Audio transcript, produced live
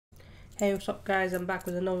Hey, what's up guys, I'm back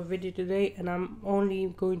with another video today, and I'm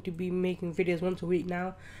only going to be making videos once a week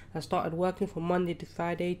now. I started working from Monday to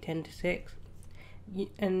Friday 10 to 6,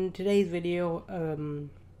 and today's video,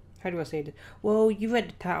 how do I say this? Well, you read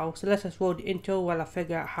the title, so let's just roll the intro while I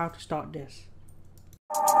figure out how to start this.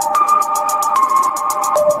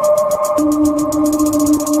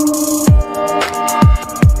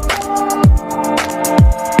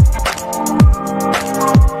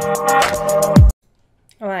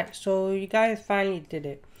 Alright, so you guys finally did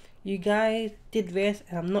it. You guys did this,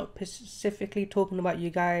 and I'm not specifically talking about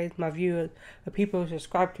you guys, my viewers, the people who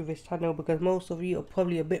subscribe to this channel, because most of you are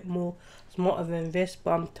probably a bit more smarter than this,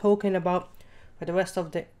 but I'm talking about for the rest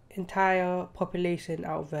of the entire population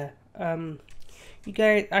out there. You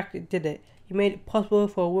guys actually did it. You made it possible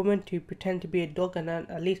for a woman to pretend to be a dog and earn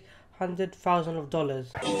at least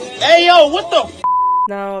 $100,000. Hey yo, what the f?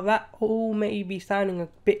 Now that all may be sounding a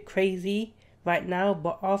bit crazy right now,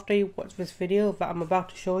 but after you watch this video that I'm about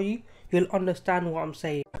to show you, you'll understand what I'm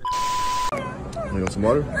saying. You want some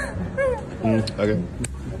water? Okay.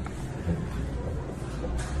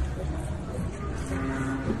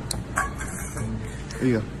 Here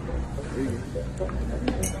you go.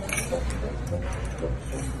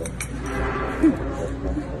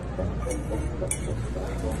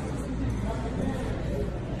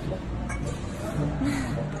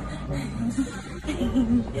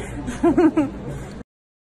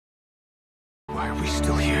 Why are we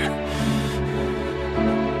still here?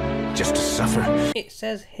 Just to suffer? It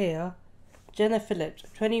says here, Jenna Phillips, a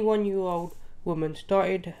 21-year-old woman,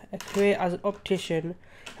 started a career as an optician.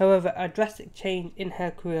 However, a drastic change in her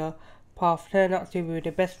career path turned out to be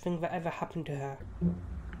the best thing that ever happened to her.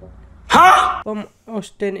 Huh? From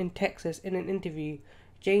Austin in Texas, in an interview,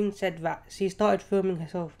 Jane said that she started filming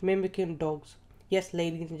herself mimicking dogs. Yes,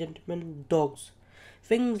 ladies and gentlemen, dogs.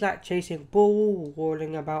 Things like chasing balls,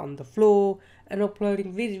 rolling about on the floor, and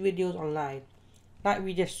uploading these videos online, like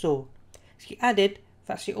we just saw. She added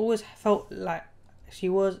that she always felt like she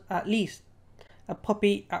was at least a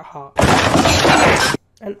puppy at heart.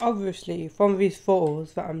 And obviously, from these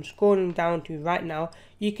photos that I'm scrolling down to right now,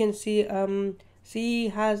 you can see she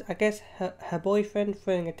has, I guess, her boyfriend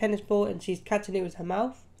throwing a tennis ball and she's catching it with her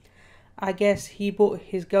mouth. I guess he brought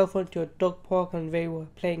his girlfriend to a dog park and they were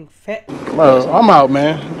playing fetch. Well, I'm out,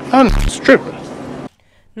 man. I'm stripping.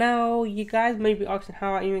 Now, you guys may be asking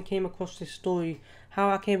how I even came across this story,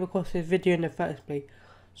 how I came across this video in the first place.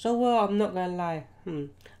 So, well, I'm not gonna lie.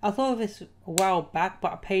 I thought of this a while back,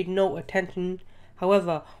 but I paid no attention.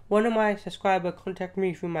 However, one of my subscribers contacted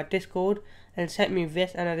me through my Discord and sent me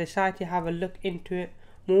this, and I decided to have a look into it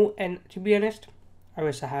more, and to be honest, I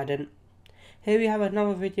wish I hadn't. Here we have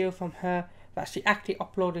another video from her that she actually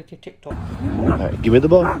uploaded to TikTok. Alright, give me the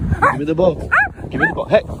ball. Give me the ball. Give me the ball.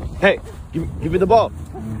 Hey, hey, give me the ball.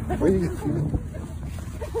 Where you?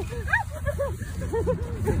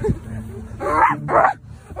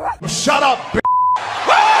 Shut up, bitch.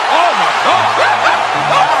 Oh my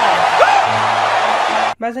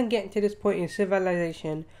god. Imagine getting to this point in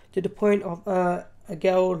civilization, to the point of a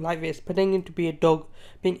girl like this pretending to be a dog,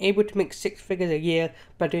 being able to make 6 figures a year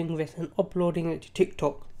by doing this and uploading it to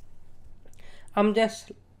TikTok. I'm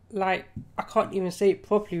just like, I can't even say it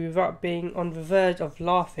properly without being on the verge of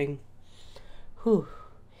laughing. Whew.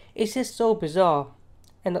 It's just so bizarre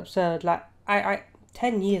and absurd. Like, I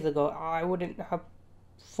 10 years ago, I wouldn't have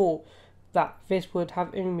thought that this would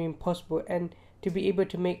have even been possible, and to be able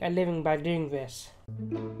to make a living by doing this.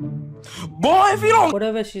 Boy, if you don't.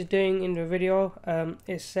 Whatever she's doing in the video,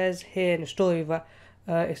 it says here in the story that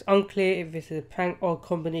it's unclear if this is a prank or a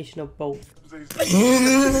combination of both.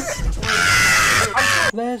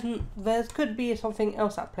 There could be something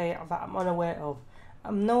else at play that I'm unaware of.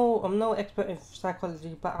 I'm no expert in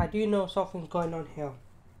psychology, but I do know something's going on here.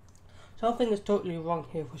 Something is totally wrong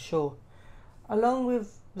here for sure. Along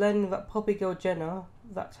with learning that Puppy Girl Jenna,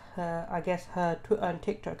 that's her, I guess, her Twitter and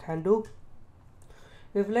TikTok handle.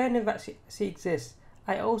 With learning that she exists,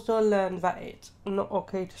 I also learned that it's not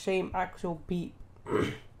okay to shame actual beep,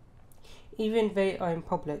 even if they are in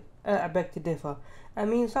public. I beg to differ. I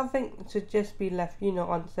mean, something should just be left,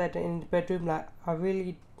 unsaid in the bedroom. Like, I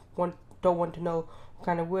really don't want to know what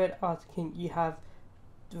kind of weird ass kink you have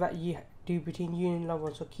that you do between you and loved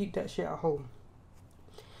ones. So keep that shit at home.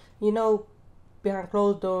 Behind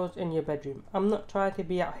closed doors in your bedroom. I'm not trying to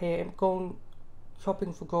be out here going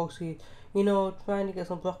shopping for groceries, trying to get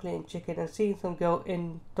some broccoli and chicken and seeing some girl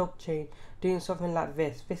in dog chain doing something like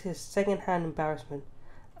this. This is second-hand embarrassment.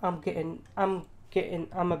 I'm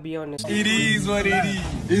gonna be honest. It is what it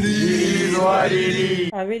is. It is what it is.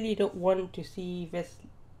 I really don't want to see this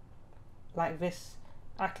like this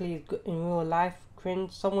actually is good in real life.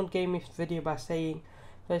 Cringe. Someone gave me this video by saying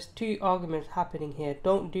there's two arguments happening here.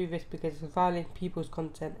 Don't do this because it's violating people's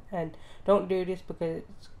consent, and don't do this because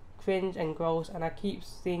it's cringe and gross, and I keep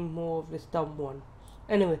seeing more of this dumb one.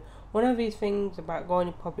 Anyway, one of these things about going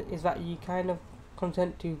in public is that you kind of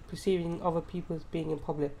consent to perceiving other people as being in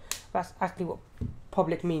public. That's actually what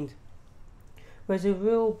public means. There's a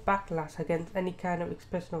real backlash against any kind of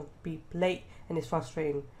expression of being late, and it's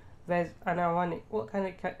frustrating. There's an ironic, what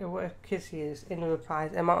kind of kiss he is in the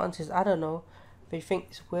replies, and my answer is, I don't know. They think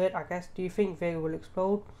it's weird, I guess. Do you think they will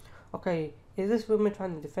explode? Okay, is this woman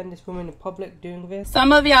trying to defend this woman in public doing this?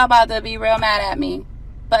 Some of y'all about to be real mad at me,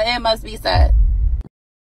 but it must be said.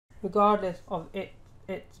 Regardless of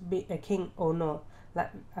it's be a king or not,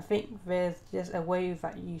 like, I think there's just a way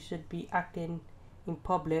that you should be acting in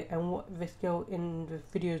public, and what this girl in the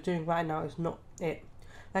video is doing right now is not it.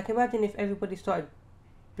 Like, imagine if everybody started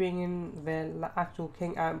bringing their actual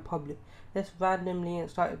king out in public just randomly and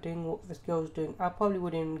started doing what this girl's doing. I probably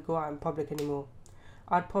wouldn't go out in public anymore.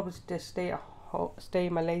 I'd probably just stay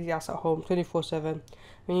my lazy ass at home 24/7.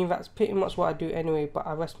 I mean, that's pretty much what I do anyway, but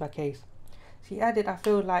I rest my case. She added, I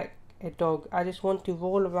feel like a dog. I just want to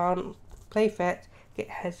roll around, play fetch, get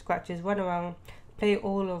head scratches, run around, play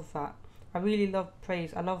all of that. I really love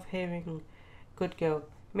praise. I love hearing good girl.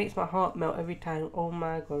 Makes my heart melt every time. Oh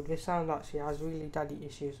my god, this sounds like she has really daddy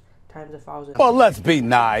issues times 1,000. Well, let's be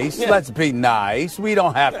nice. Let's be nice. We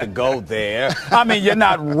don't have to go there. I mean, you're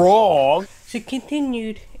not wrong. She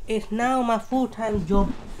continued, it's now my full-time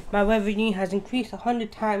job. My revenue has increased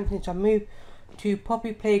 100 times since I moved to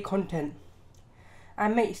Poppy Play content. I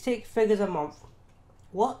make 6 figures a month.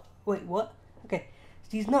 What? Wait, what? Okay,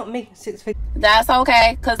 she's not making 6 figures. That's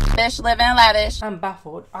okay, cause bitch living lavish. I'm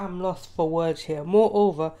baffled. I'm lost for words here.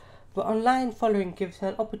 Moreover, the online following gives her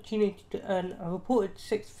an opportunity to earn a reported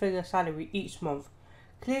 6-figure salary each month.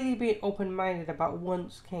 Clearly being open-minded about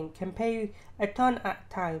one's king can pay you a ton at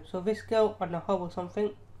a time. So this girl on the hub or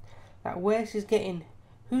something, like, where she's getting,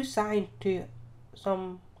 who's signed to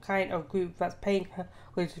some kind of group that's paying her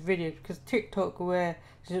with this video? Because TikTok, where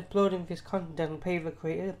she's uploading this content, doesn't pay the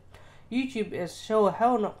creator. YouTube is sure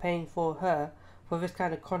hell not paying for her for this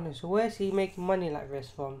kind of content. So where's he making money like this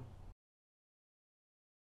from?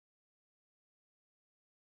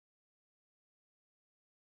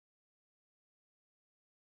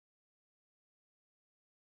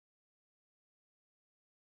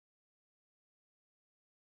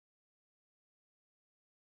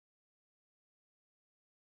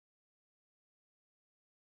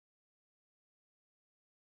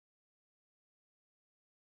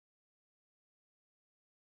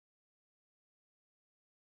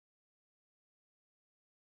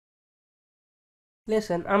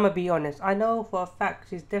 Listen, I'ma be honest. I know for a fact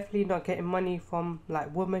she's definitely not getting money from,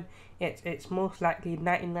 like, women. It's most likely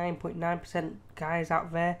 99.9% guys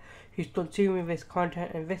out there who's consuming this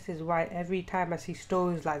content, and this is why every time I see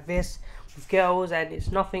stories like this with girls, and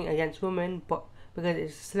it's nothing against women, but because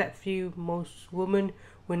it's a select few, most women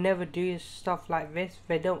will never do stuff like this.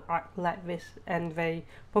 They don't act like this, and they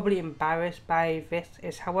probably embarrassed by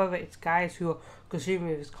this. However, it's guys who are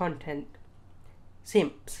consuming this content.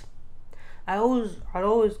 Simps. I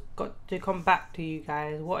always got to come back to you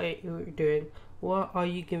guys. What are you doing? What are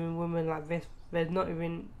you giving women like this? There's not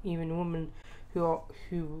even women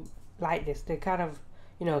who like this. They kind of,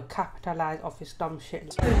 you know, capitalize off this dumb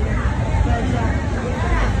shit.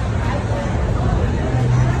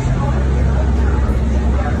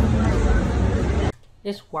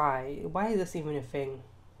 Just why is this even a thing?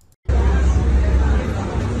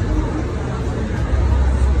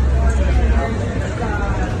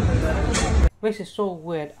 This is so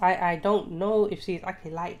weird. I don't know if she's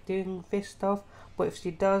actually like doing this stuff, but if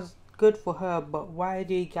she does, good for her. But why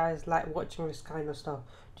do you guys like watching this kind of stuff?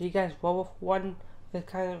 Do you guys both want this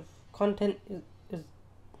kind of content?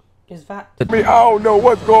 Is that? I don't know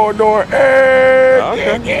what's going on.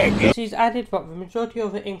 Okay. She's added that the majority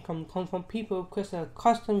of her income comes from people who request a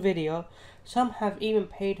custom video. Some have even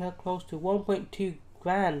paid her close to 1.2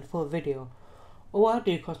 grand for a video. Oh, I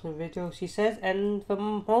do custom videos, she says, and the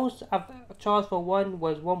most I've charged for one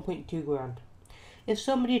was 1.2 grand. If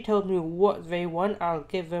somebody tells me what they want, I'll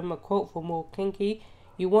give them a quote for more kinky.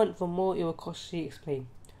 You want for more, it will cost, she explained.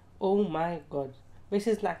 Oh my god. This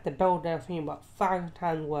is like the Belle Delphine, but 5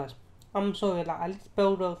 times worse. I'm sorry, like, at least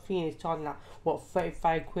Belle Delphine is charging like, what,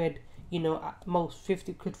 35 quid, you know, at most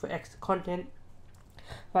 50 quid for extra content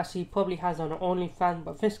that she probably has on her OnlyFans.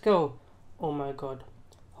 But this girl, oh my god,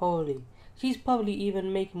 holy. She's probably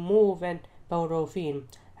even making more than Belle Delphine.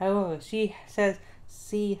 However, she says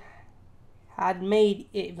she had made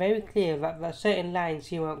it very clear that there are certain lines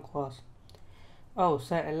she won't cross. Oh,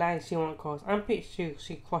 certain lines she won't cross. I'm pretty sure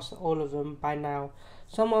she crossed all of them by now.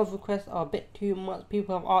 Some of the requests are a bit too much.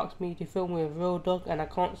 People have asked me to film with a real dog and I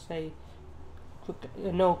can't say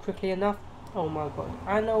no quickly enough. Oh my god.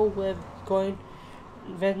 I know where it's going.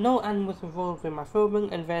 There's no animals involved in my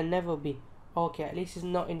filming and there'll never be. Okay, at least it's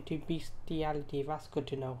not into bestiality. That's good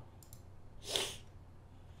to know.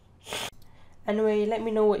 Anyway, let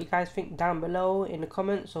me know what you guys think down below in the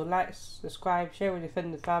comments. So like, subscribe, share with your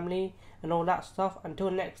friends and family and all that stuff.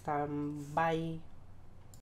 Until next time, bye.